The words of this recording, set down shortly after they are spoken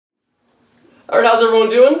Alright, how's everyone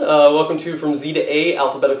doing? Welcome to From Z to A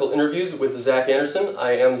Alphabetical Interviews with Zach Anderson.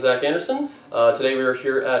 I am Zach Anderson. Today we are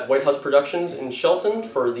here at White House Productions in Shelton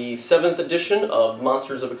for the 7th edition of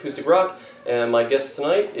Monsters of Acoustic Rock, and my guest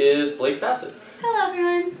tonight is Blake Bassett. Hello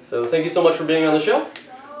everyone. So thank you so much for being on the show.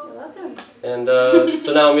 You're welcome. And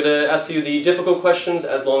so now I'm going to ask you the difficult questions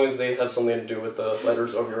as long as they have something to do with the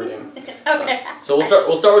letters of your name. Okay. So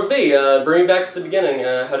we'll start with B. Bring me back to the beginning.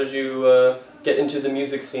 How did you get into the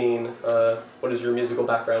music scene? What is your musical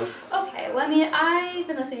background? Okay, well I mean I've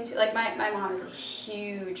been listening to, like my mom is a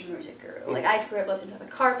huge music guru. Like I grew up listening to the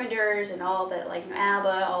Carpenters and all the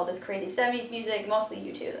ABBA, all this crazy 70s music, mostly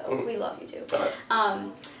U2 though. We love U2. Right.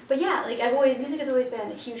 But yeah, like music has always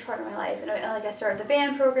been a huge part of my life. And I started the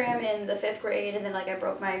band program in the 5th grade, and then I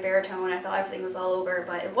broke my baritone. I thought everything was all over,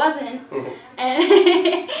 but it wasn't. And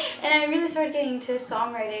and I really started getting into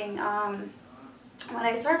songwriting when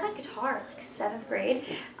I started playing guitar, like 7th grade.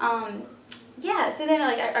 Yeah, so then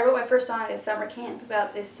I wrote my first song at summer camp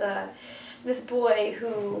about this this boy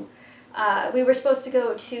who we were supposed to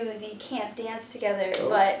go to the camp dance together,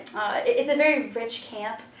 but it's a very rich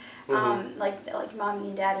camp. Like mommy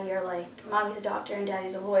and daddy are mommy's a doctor and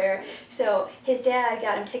daddy's a lawyer. So his dad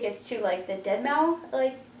got him tickets to the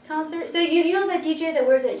Deadmau5 concert. So you know that DJ that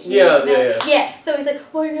wears a huge mask? Yeah. So he's like,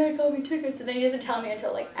 "Oh, you gotta got me tickets," and then he doesn't tell me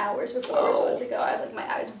until hours before we're supposed to go.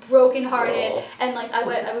 I was brokenhearted, and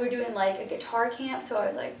we were doing a guitar camp. So I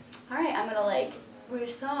was like, all right, I'm gonna write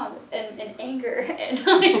a song in anger, and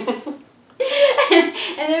and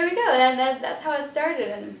there we go. And that's how it started,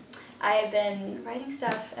 and I have been writing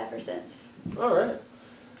stuff ever since. All right.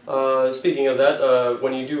 Speaking of that,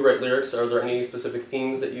 when you do write lyrics, are there any specific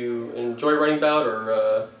themes that you enjoy writing about,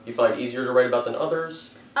 or you find easier to write about than others?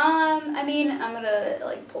 I mean, I'm gonna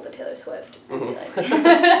pull the Taylor Swift and be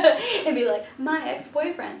and be like, my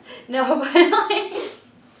ex-boyfriend. No, but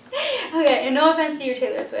okay, and no offense to your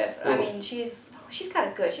Taylor Swift. I mean, she's kind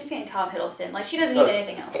of good. She's getting Tom Hiddleston. She doesn't need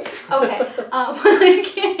anything else. Okay.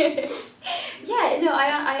 Yeah, no,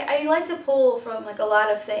 I like to pull from a lot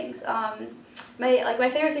of things. My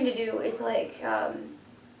favorite thing to do is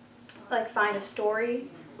find a story.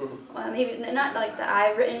 Maybe not that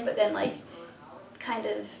I've written, but then kind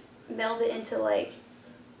of meld it into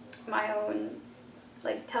my own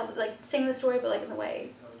sing the story, but in the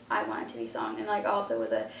way I want it to be sung, and also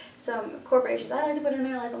with some corporations I like to put in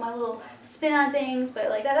there my little spin on things, but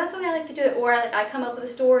that's the way I like to do it. Or I come up with a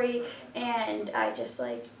story and I just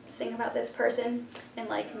sing about this person in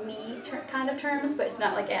me kind of terms, but it's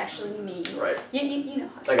not actually me. Right. You know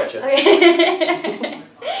how. I gotcha. Okay.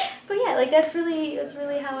 But yeah, that's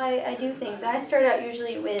really how I do things. I start out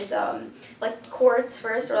usually with chords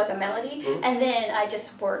first, or a melody, and then I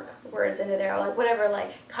just work words into there, or whatever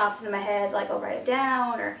pops into my head, I'll write it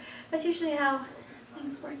down, or that's usually how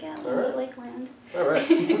things work out in Lakeland. All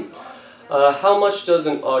right. How much does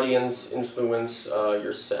an audience influence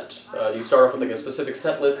your set? Do you start off with a specific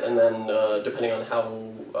set list, and then depending on how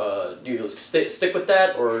do you stick with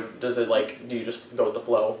that, or does it do you just go with the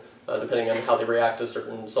flow? Depending on how they react to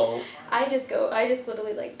certain songs? I just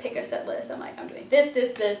literally pick a set list. I'm I'm doing this,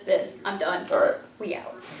 I'm done. Alright. We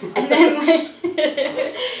out. And then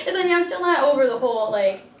it's I'm still not over the whole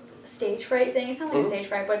stage fright thing. It's not a stage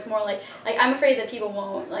fright, but it's more I'm afraid that people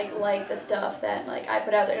won't like the stuff that I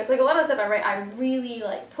put out there. It's a lot of stuff I write, I'm really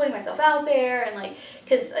putting myself out there, and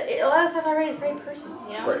because a lot of stuff I write is very personal,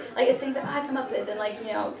 you know? Right. It's things that I come up with, and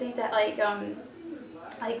things that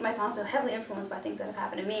my songs are heavily influenced by things that have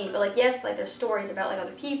happened to me, but yes, there's stories about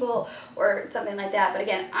other people or something like that, but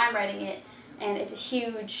again, I'm writing it, and it's a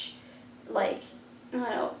huge I don't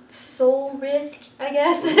know, soul risk, I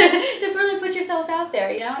guess, to really put yourself out there,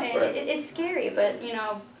 you know? It's scary, but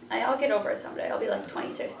I'll get over it someday. I'll be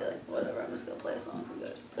 26, be whatever, I'm just gonna play a song for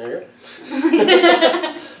good. There you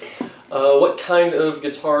go. What kind of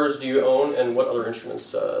guitars do you own, and what other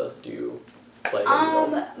instruments do you play?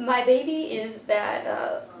 My baby is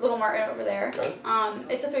that little Martin over there. Okay.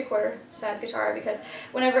 It's a 3/4 size guitar, because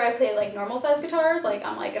whenever I play normal size guitars,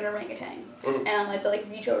 I'm an orangutan, and I'm to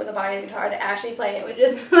reach over the body of the guitar to actually play it, which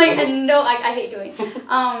is I hate doing.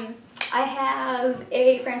 I have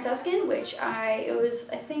a Francescan, which I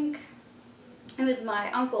think it was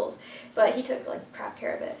my uncle's, but he took crap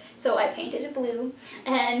care of it. So I painted it blue,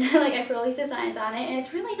 and I put all these designs on it, and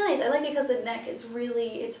it's really nice. I like it because the neck is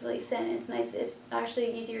really thin. It's nice. It's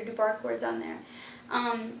actually easier to do bar chords on there.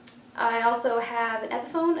 I also have an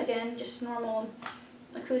Epiphone, again, just normal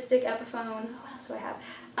acoustic Epiphone. What else do I have?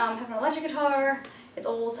 I have an electric guitar. It's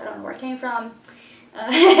old. I don't know where it came from.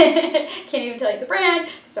 Can't even tell you the brand.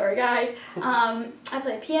 Sorry, guys. I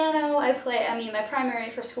play piano. My primary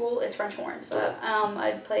for school is French horn. So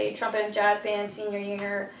I played trumpet in jazz band senior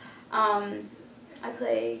year. I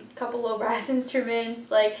play a couple low brass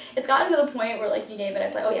instruments. Like, it's gotten to the point where, like, you name it,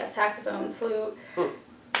 I play. Oh yeah, saxophone, flute.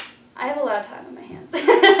 I have a lot of time on my hands.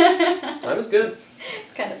 Time is good.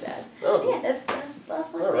 It's kind of sad. Oh. Yeah, that's like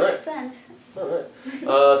All the right. extent. All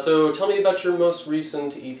right. So tell me about your most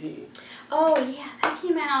recent EP. Oh yeah, that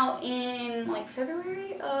came out in like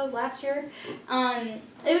February of last year.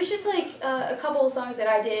 It was just like a couple of songs that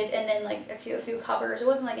I did, and then like a few covers. It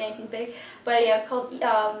wasn't like anything big, but yeah, it's called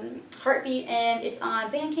Heartbeat, and it's on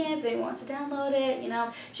Bandcamp. If anyone wants to download it, you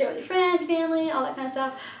know, share it with your friends, family, all that kind of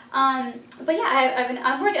stuff. But yeah,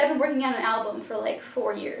 I've been working on an album for like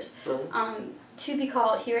 4 years. To be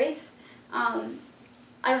called Heareth.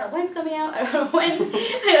 I don't know when it's coming out. I don't know when. I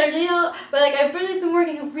don't really know. But like I've really been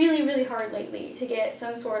working really hard lately to get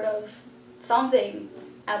some sort of something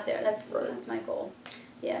out there. That's my goal.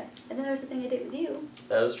 Yeah. And then there was the thing I did with you.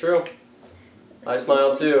 That is true. I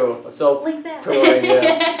Smile Too. Link that.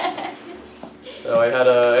 Yeah. So I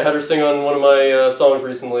had her sing on one of my songs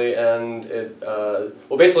recently, and it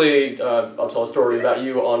well basically I'll tell a story about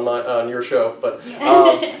you on your show, but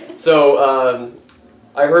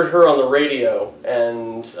I heard her on the radio,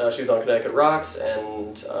 and she was on Connecticut Rocks,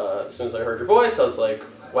 and as soon as I heard your voice, I was like,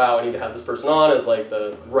 wow, I need to have this person on. It was like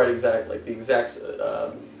the exact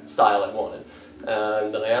style I wanted.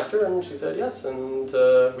 And then I asked her, and she said yes, and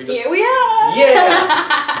we just... Here we are!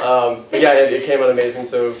 Yeah! But yeah, it came out amazing,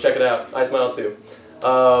 so check it out. I Smile Too.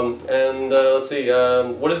 And let's see,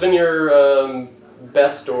 what has been your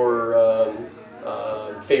best or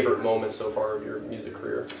favorite moment so far of your music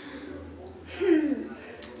career?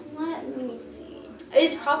 Let me see.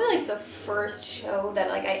 It's probably like the first show that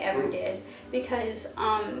like I ever did, because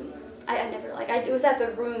I never it was at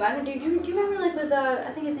the Room. I don't do you remember like with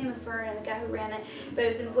I think his name was Vern, and the guy who ran it, but it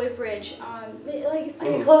was in Woodbridge.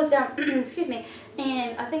 It closed down. Excuse me.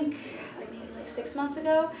 And I think maybe like 6 months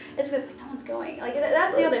ago. It's because like no one's going. Like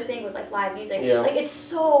that's the other thing with like live music. Yeah. Like it's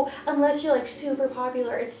so, unless you're like super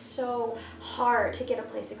popular, it's so hard to get a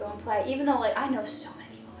place to go and play. Even though like I know so many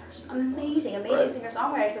amazing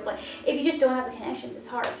singer-songwriters, but like if you just don't have the connections, it's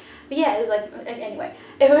hard. But yeah, it was like anyway,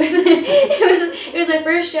 it was my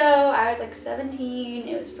first show. I was like 17.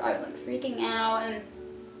 I was like freaking out, and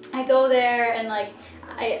I go there, and like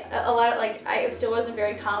I still wasn't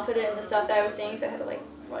very confident in the stuff that I was singing, so I had to like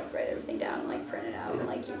write everything down and like print it out and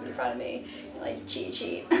like keep it in front of me and like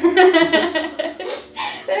cheat.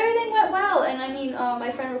 But everything went well, and I mean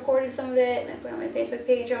my friend recorded some of it and I put it on my Facebook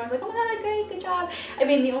page, and I was like, oh my god, great, good job. I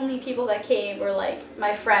mean the only people that came were like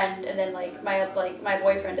my friend and then like my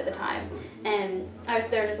boyfriend at the time, and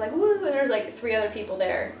they're just like woo, and there was like 3 other people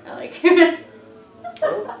there, and, like hey,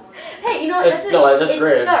 you know what, that's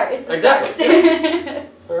great. The start. It's the exactly. start. Yeah.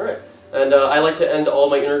 All right. And I like to end all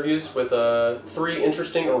my interviews with 3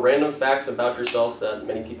 interesting or random facts about yourself that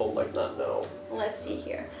many people might not know. Let's see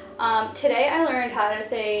here. Today I learned how to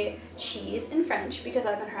say cheese in French because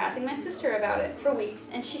I've been harassing my sister about it for weeks,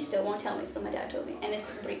 and she still won't tell me, so my dad told me, and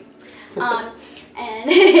it's brie. Or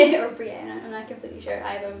brie, I'm not completely sure.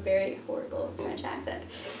 I have a very horrible French accent,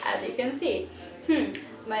 as you can see.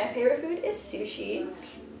 My favorite food is sushi.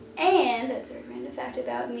 And the 3rd random fact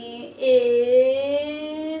about me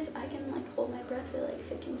is I can like hold my breath for like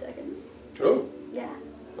 15 seconds. Oh. Yeah.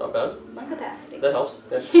 Not bad. Lung capacity. That helps.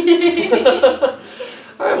 Yeah.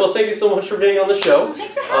 All right. Well, thank you so much for being on the show. Well,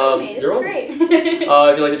 thanks for having me. This is great.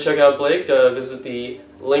 If you'd like to check out Blake, visit the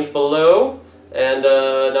link below. And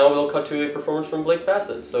now we'll cut to a performance from Blake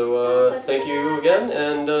Bassett. So thank you again,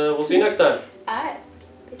 and we'll see you next time. All right.